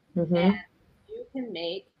level, and you can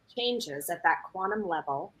make changes at that quantum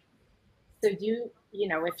level. So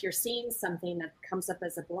if you're seeing something that comes up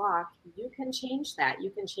as a block, you can change that. You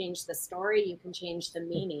can change the story. You can change the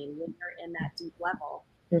meaning when you're in that deep level,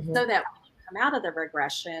 so that when you come out of the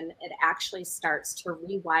regression, it actually starts to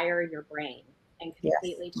rewire your brain and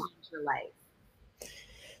completely change your life.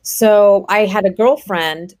 So I had a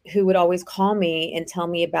girlfriend who would always call me and tell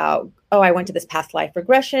me about, I went to this past life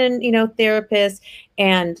regression, therapist.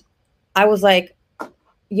 And I was like,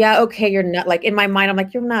 yeah, okay, you're nuts. Like in my mind, I'm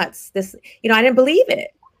like, you're nuts. This, I didn't believe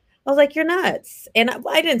it. I was like, you're nuts. And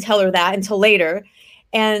I didn't tell her that until later.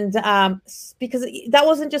 And because that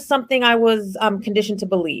wasn't just something I was conditioned to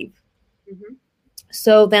believe.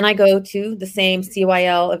 So then I go to the same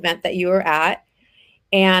CYL event that you were at,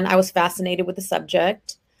 and I was fascinated with the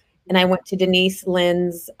subject. And I went to Denise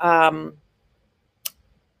Lynn's a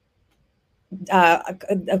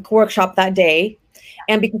workshop that day.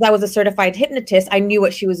 And because I was a certified hypnotist, I knew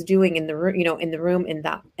what she was doing in the room, in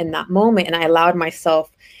that moment. And I allowed myself,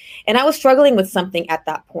 and I was struggling with something at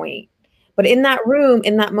that point. But in that room,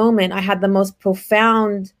 in that moment, I had the most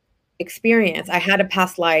profound experience. I had a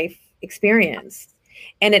past life experience,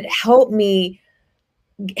 and it helped me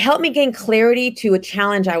gain clarity to a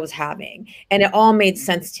challenge I was having. And it all made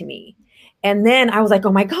sense to me. And then I was like,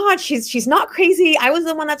 oh my God, she's not crazy. I was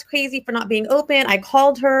the one that's crazy for not being open. I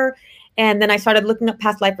called her. And then I started looking up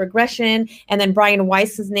past life regression. And then Brian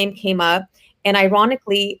Weiss's name came up. And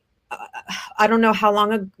ironically, I don't know how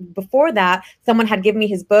long before that, someone had given me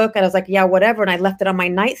his book. And I was like, yeah, whatever. And I left it on my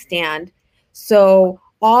nightstand. So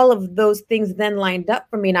all of those things then lined up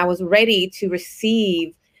for me. And I was ready to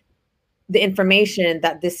receive the information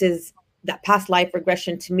that that past life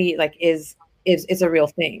regression to me, is a real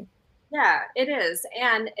thing. Yeah, it is.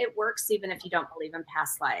 And it works even if you don't believe in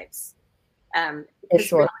past lives.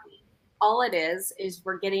 Sure. Really, all it is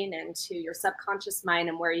we're getting into your subconscious mind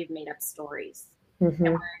and where you've made up stories and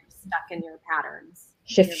where you're stuck in your patterns.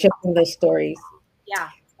 Shifting those stories. Yeah,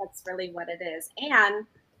 that's really what it is. And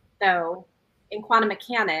though in quantum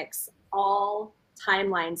mechanics, all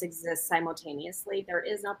timelines exist simultaneously. There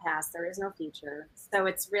is no past, there is no future. So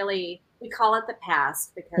it's really, we call it the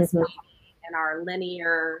past because maybe in our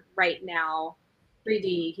linear right now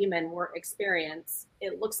 3D human work experience,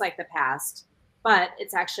 it looks like the past. but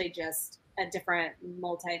it's actually just a different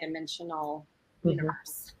multi-dimensional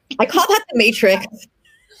universe. I call that the Matrix.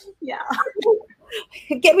 Yeah.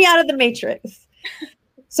 Get me out of the Matrix.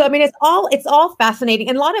 So, I mean, it's all fascinating.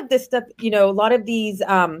 And a lot of this stuff, a lot of these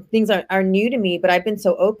things are new to me, but I've been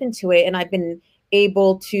so open to it, and I've been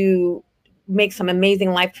able to make some amazing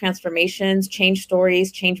life transformations, change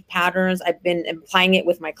stories, change patterns. I've been applying it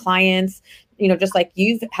with my clients, just like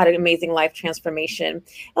you've had an amazing life transformation.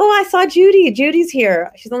 Oh, I saw Judy. Judy's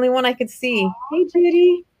here. She's the only one I could see. Hey,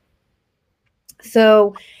 Judy.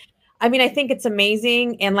 So, I mean, I think it's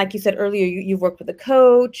amazing. And like you said earlier, you've worked with a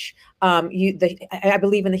coach. I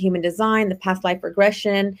believe in the human design, the past life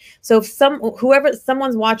regression. So if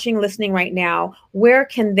someone's watching, listening right now, where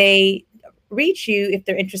can they reach you if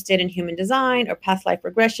they're interested in human design or past life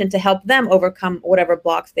regression to help them overcome whatever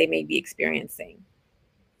blocks they may be experiencing?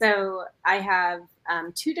 So I have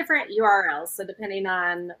 2 different URLs. So depending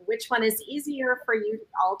on which one is easier for you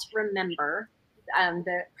all to remember,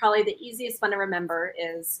 probably the easiest one to remember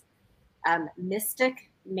is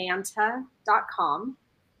mysticmanta.com.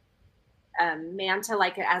 Manta,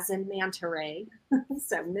 like as in manta ray.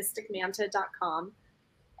 So mysticmanta.com.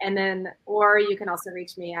 And then, or you can also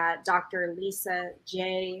reach me at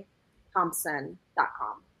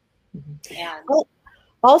drlisajthompson.com. And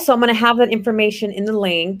also, I'm going to have that information in the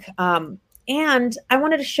link. And I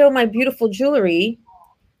wanted to show my beautiful jewelry,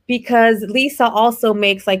 because Lisa also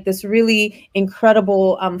makes like this really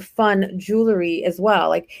incredible, fun jewelry as well.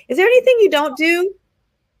 Like, is there anything you don't do?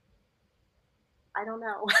 I don't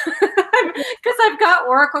know. Because I've got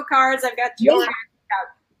oracle cards, I've got jewelry, I've got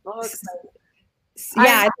books. Yeah,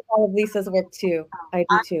 I do all of Lisa's work too. I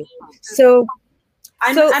do too. So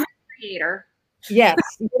I'm a creator. Yes,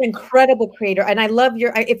 you're an incredible creator. And I love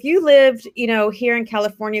if you lived, here in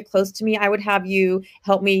California close to me, I would have you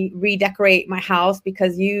help me redecorate my house,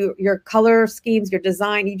 because your color schemes, your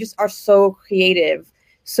design, you just are so creative,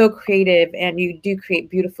 and you do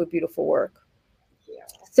create beautiful, beautiful work. Yeah.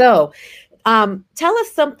 So tell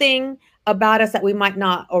us something about us that we might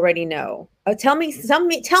not already know. Tell me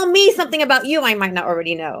something about you I might not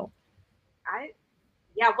already know.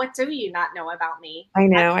 What do you not know about me? I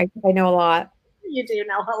know, I know a lot. You do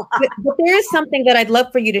know a lot. But there is something that I'd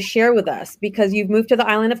love for you to share with us, because you've moved to the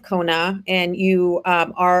island of Kona, and you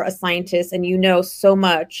are a scientist, and you know so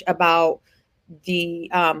much about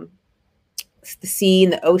the sea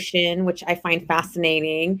and the ocean, which I find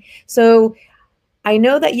fascinating. So I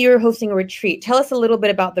know that you're hosting a retreat. Tell us a little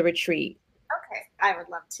bit about the retreat. Okay, I would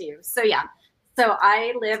love to. So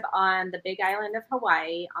I live on the big island of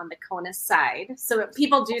Hawaii on the Kona side. So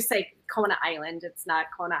people do say Kona Island. It's not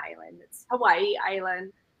Kona Island. It's Hawaii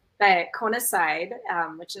Island, the Kona side,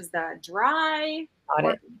 which is the dry,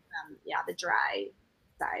 the dry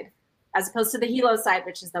side, as opposed to the Hilo side,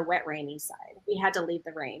 which is the wet, rainy side. We had to leave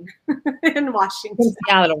the rain in Washington. In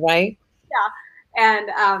Seattle, right? Yeah. And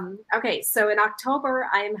so in October,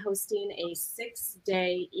 I am hosting a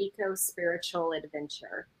 6-day eco-spiritual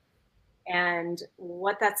adventure. And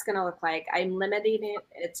what that's going to look like, I'm limiting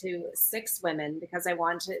it to 6 women, because I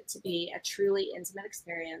want it to be a truly intimate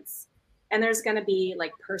experience. And there's going to be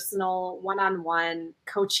like personal one-on-one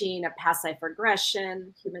coaching of past life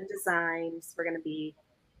regression, human designs. We're going to be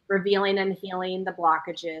revealing and healing the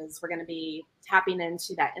blockages. We're going to be tapping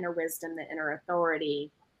into that inner wisdom, the inner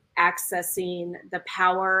authority, accessing the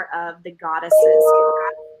power of the goddesses.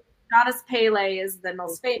 Goddess Pele is the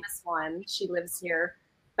most famous one. She lives here.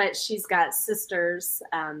 But she's got sisters,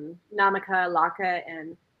 Namaka, Laka,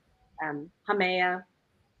 and Hamea,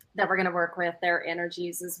 that we're going to work with, their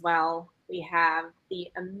energies as well. We have the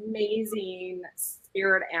amazing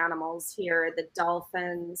spirit animals here, the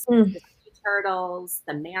dolphins, the sea turtles,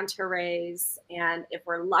 the manta rays, and if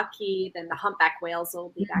we're lucky, then the humpback whales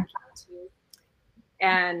will be back here too.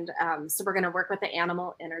 And so we're going to work with the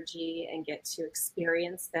animal energy and get to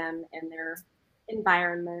experience them in their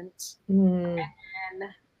environment. And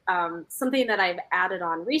something that I've added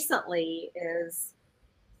on recently is,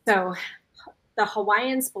 so the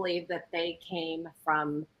Hawaiians believe that they came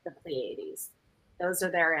from the Pleiades. Those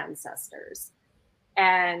are their ancestors.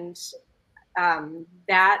 And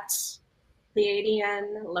that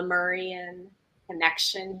Pleiadian, Lemurian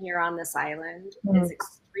connection here on this island is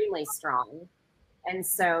extremely strong. And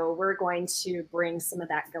so we're going to bring some of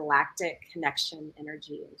that galactic connection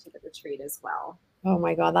energy into the retreat as well. Oh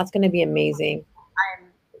my God, that's going to be amazing.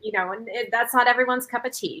 That's not everyone's cup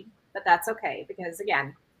of tea, but that's okay, because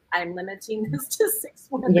again, I'm limiting this to 6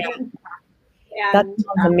 women. Yeah. And, that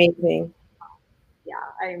sounds amazing. Yeah,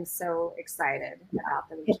 I am so excited about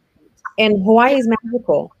the retreat. And Hawaii is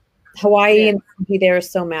magical. Hawaii and there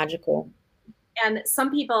is so magical. And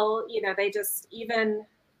some people, they just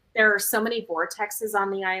there are so many vortexes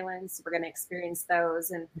on the islands. So we're going to experience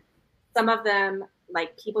those. And some of them,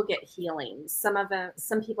 like, people get healing. Some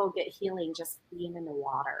people get healing just being in the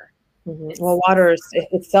water. Mm-hmm. Well, water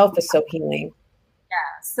itself is so healing.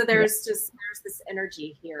 Yeah. So there's this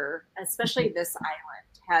energy here, especially this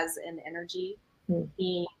island has an energy,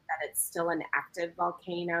 being that it's still an active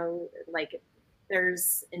volcano. Like,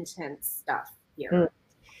 there's intense stuff here that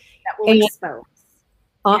will expose.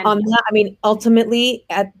 On that, I mean, ultimately,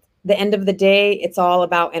 at the end of the day, it's all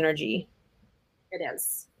about energy. It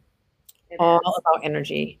is. All about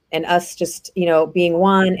energy, and us just, being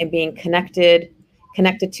one and being connected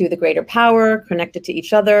to the greater power, connected to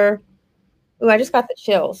each other. Ooh, I just got the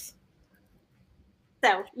chills.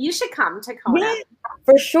 So you should come to Kona. Yeah,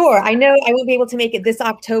 for sure. I know I won't be able to make it this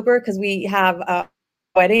October because we have a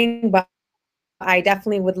wedding, but I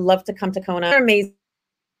definitely would love to come to Kona. They're amazing.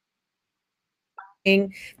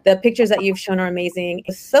 The pictures that you've shown are amazing.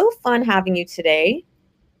 It's so fun having you today.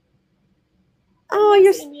 Oh,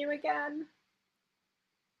 you're seeing you again,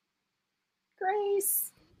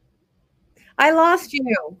 Grace. I lost you.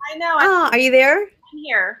 I know. Are you there? I'm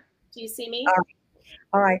here. Do you see me?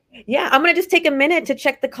 All right. Yeah, I'm gonna just take a minute to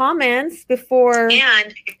check the comments before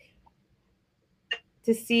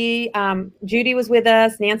to see. Judy was with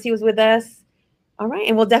us. Nancy was with us. All right,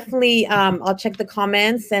 and we'll definitely. I'll check the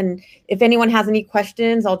comments, and if anyone has any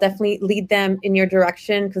questions, I'll definitely lead them in your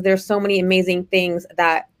direction because there's so many amazing things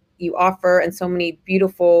that you offer and so many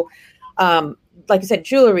beautiful, like you said,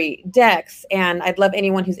 jewelry, decks, and I'd love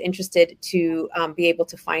anyone who's interested to be able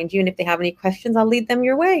to find you. And if they have any questions, I'll lead them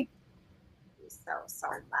your way. So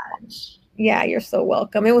much. Yeah, you're so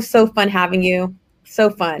welcome. It was so fun having you.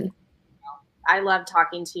 So fun. I love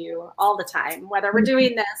talking to you all the time, whether we're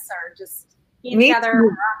doing this or just being together.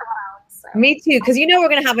 Around, so. Me too, because we're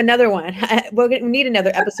going to have another one. We need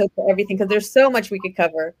another episode for everything because there's so much we could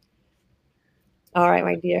cover. All right,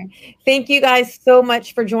 my dear. Thank you guys so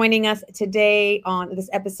much for joining us today on this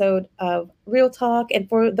episode of Real Talk. And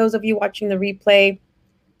for those of you watching the replay,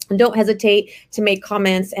 don't hesitate to make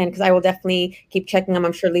comments, and because I will definitely keep checking them.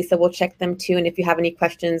 I'm sure Lisa will check them too. And if you have any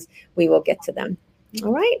questions, we will get to them.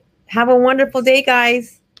 All right. Have a wonderful day,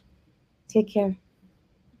 guys. Take care.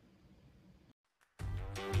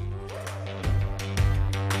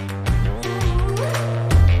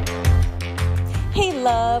 Hey,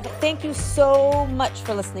 love. Thank you so much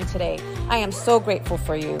for listening today. I am so grateful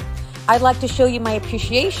for you. I'd like to show you my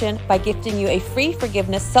appreciation by gifting you a free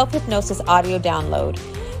forgiveness self-hypnosis audio download.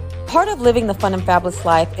 Part of living the fun and fabulous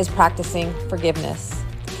life is practicing forgiveness.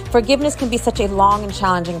 Forgiveness can be such a long and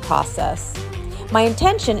challenging process. My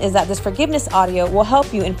intention is that this forgiveness audio will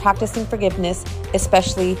help you in practicing forgiveness,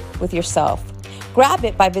 especially with yourself. Grab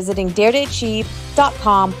it by visiting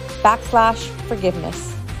daretoachieve.com/forgiveness.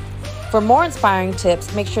 For more inspiring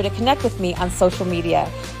tips, make sure to connect with me on social media.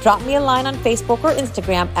 Drop me a line on Facebook or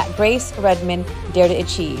Instagram at Grace Redmond Dare to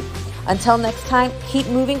Achieve. Until next time, keep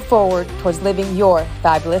moving forward towards living your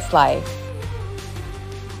fabulous life.